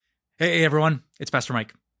Hey everyone, it's Pastor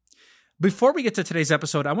Mike. Before we get to today's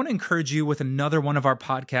episode, I want to encourage you with another one of our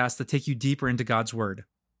podcasts that take you deeper into God's Word.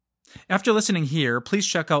 After listening here, please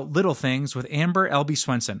check out Little Things with Amber L.B.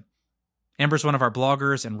 Swenson. Amber's one of our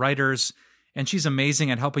bloggers and writers, and she's amazing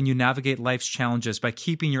at helping you navigate life's challenges by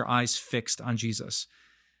keeping your eyes fixed on Jesus.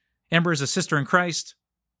 Amber is a sister in Christ,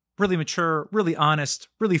 really mature, really honest,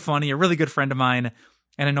 really funny, a really good friend of mine,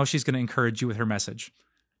 and I know she's going to encourage you with her message.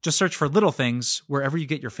 Just search for Little Things wherever you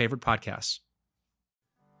get your favorite podcasts.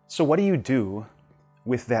 So what do you do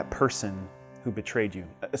with that person who betrayed you,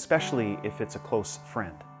 especially if it's a close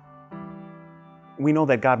friend? We know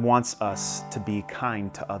that God wants us to be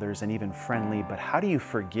kind to others and even friendly, but how do you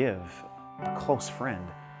forgive a close friend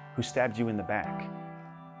who stabbed you in the back?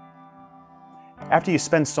 After you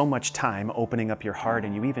spend so much time opening up your heart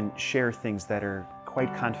and you even share things that are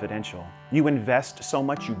quite confidential, you invest so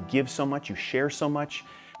much, you give so much, you share so much.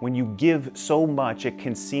 When you give so much, it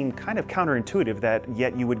can seem kind of counterintuitive that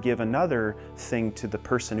yet you would give another thing to the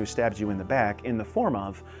person who stabbed you in the back in the form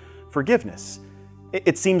of forgiveness.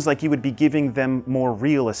 It seems like you would be giving them more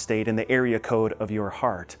real estate in the area code of your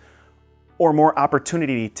heart, or more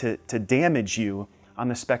opportunity to damage you on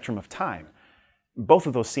the spectrum of time. Both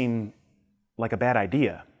of those seem like a bad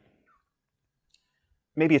idea.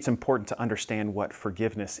 Maybe it's important to understand what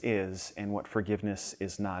forgiveness is and what forgiveness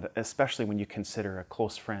is not, especially when you consider a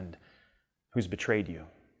close friend who's betrayed you.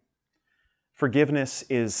 Forgiveness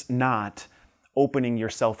is not opening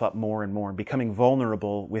yourself up more and more, becoming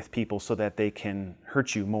vulnerable with people so that they can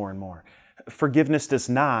hurt you more and more. Forgiveness does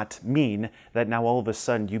not mean that now all of a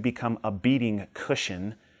sudden you become a beating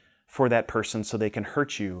cushion for that person so they can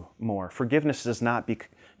hurt you more. Forgiveness does not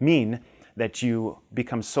mean that you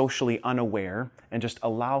become socially unaware and just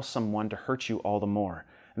allow someone to hurt you all the more.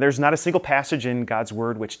 There's not a single passage in God's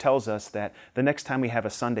Word which tells us that the next time we have a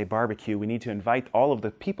Sunday barbecue, we need to invite all of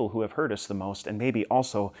the people who have hurt us the most and maybe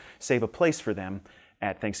also save a place for them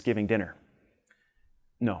at Thanksgiving dinner.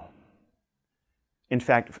 No. In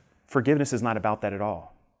fact, forgiveness is not about that at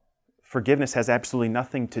all. Forgiveness has absolutely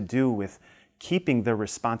nothing to do with keeping the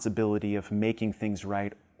responsibility of making things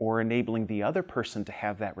right or enabling the other person to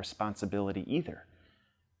have that responsibility either.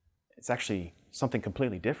 It's actually something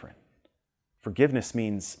completely different. Forgiveness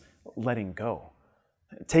means letting go.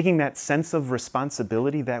 Taking that sense of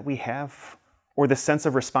responsibility that we have, or the sense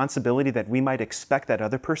of responsibility that we might expect that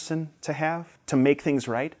other person to have to make things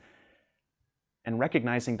right, and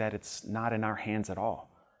recognizing that it's not in our hands at all.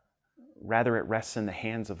 Rather, it rests in the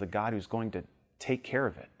hands of the God who's going to take care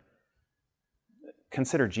of it.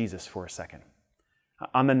 Consider Jesus for a second.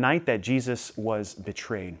 On the night that Jesus was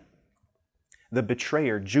betrayed, the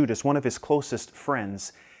betrayer, Judas, one of his closest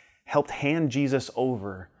friends, helped hand Jesus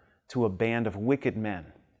over to a band of wicked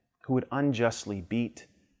men who would unjustly beat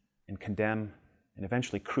and condemn and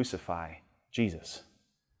eventually crucify Jesus.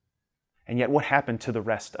 And yet what happened to the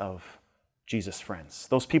rest of Jesus' friends,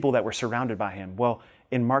 those people that were surrounded by him? Well,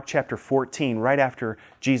 in Mark chapter 14, right after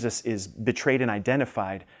Jesus is betrayed and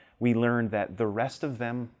identified, we learn that the rest of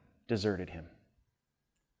them deserted him.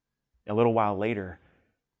 A little while later,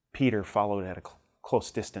 Peter followed at a close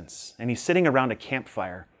distance, and he's sitting around a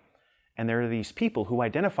campfire, and there are these people who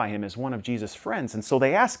identify him as one of Jesus' friends, and so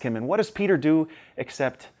they ask him, and what does Peter do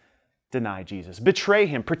except deny Jesus, betray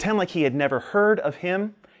him, pretend like he had never heard of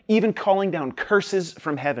him, even calling down curses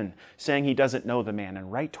from heaven, saying he doesn't know the man,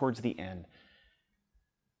 and right towards the end,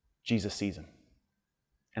 Jesus sees him,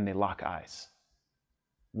 and they lock eyes.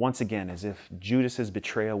 Once again, as if Judas's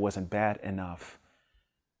betrayal wasn't bad enough,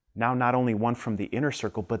 now not only one from the inner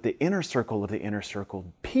circle, but the inner circle of the inner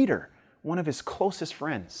circle, Peter, one of his closest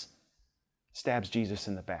friends, stabs Jesus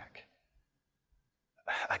in the back.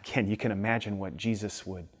 Again, you can imagine what Jesus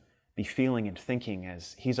would be feeling and thinking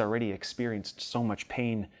as he's already experienced so much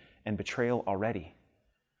pain and betrayal already.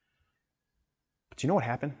 But you know what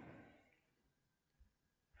happened?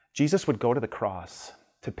 Jesus would go to the cross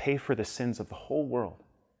to pay for the sins of the whole world.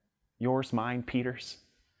 Yours, mine, Peter's.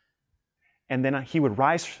 And then he would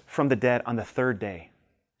rise from the dead on the third day.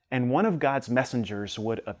 And one of God's messengers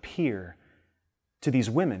would appear to these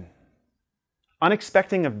women.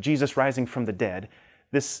 Unexpecting of Jesus rising from the dead,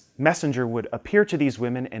 this messenger would appear to these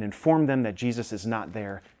women and inform them that Jesus is not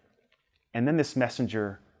there. And then this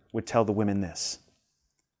messenger would tell the women this: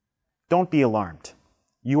 "Don't be alarmed.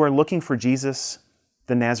 You are looking for Jesus,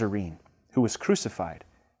 the Nazarene, who was crucified.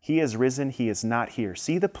 He has risen. He is not here.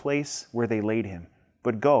 See the place where they laid him.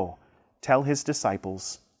 But go, tell his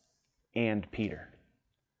disciples and Peter."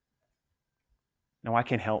 Now, I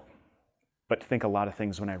can't help but think a lot of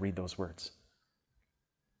things when I read those words.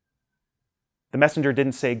 The messenger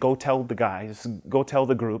didn't say, go tell the guys, go tell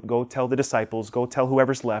the group, go tell the disciples, go tell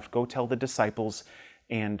whoever's left, go tell the disciples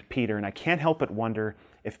and Peter. And I can't help but wonder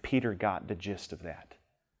if Peter got the gist of that.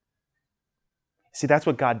 See, that's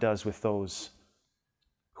what God does with those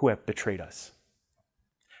who have betrayed us.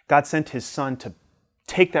 God sent His Son to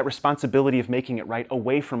take that responsibility of making it right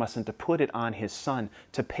away from us and to put it on His Son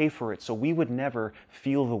to pay for it so we would never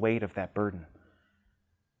feel the weight of that burden.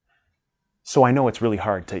 So I know it's really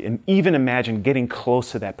hard to even imagine getting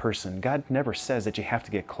close to that person. God never says that you have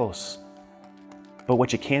to get close. But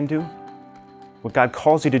what you can do, what God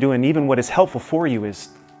calls you to do, and even what is helpful for you is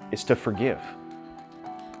to forgive.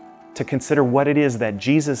 To consider what it is that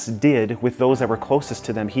Jesus did with those that were closest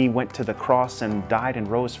to them. He went to the cross and died and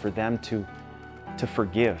rose for them to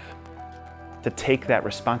forgive, to take that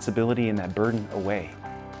responsibility and that burden away.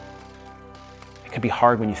 It can be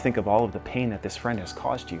hard when you think of all of the pain that this friend has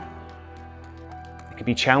caused you. It can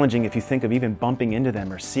be challenging if you think of even bumping into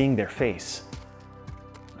them or seeing their face.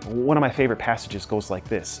 One of my favorite passages goes like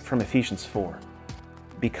this, from Ephesians 4.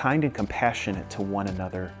 Be kind and compassionate to one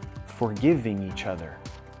another, forgiving each other,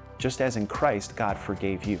 just as in Christ God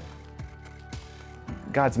forgave you.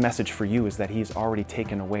 God's message for you is that He's already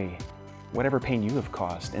taken away whatever pain you have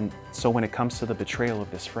caused. And so when it comes to the betrayal of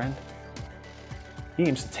this friend, He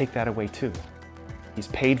aims to take that away too. He's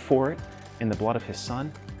paid for it in the blood of His Son.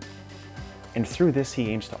 And through this,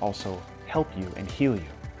 He aims to also help you and heal you,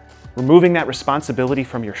 removing that responsibility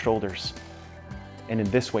from your shoulders. And in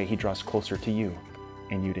this way, He draws closer to you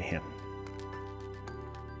and you to Him.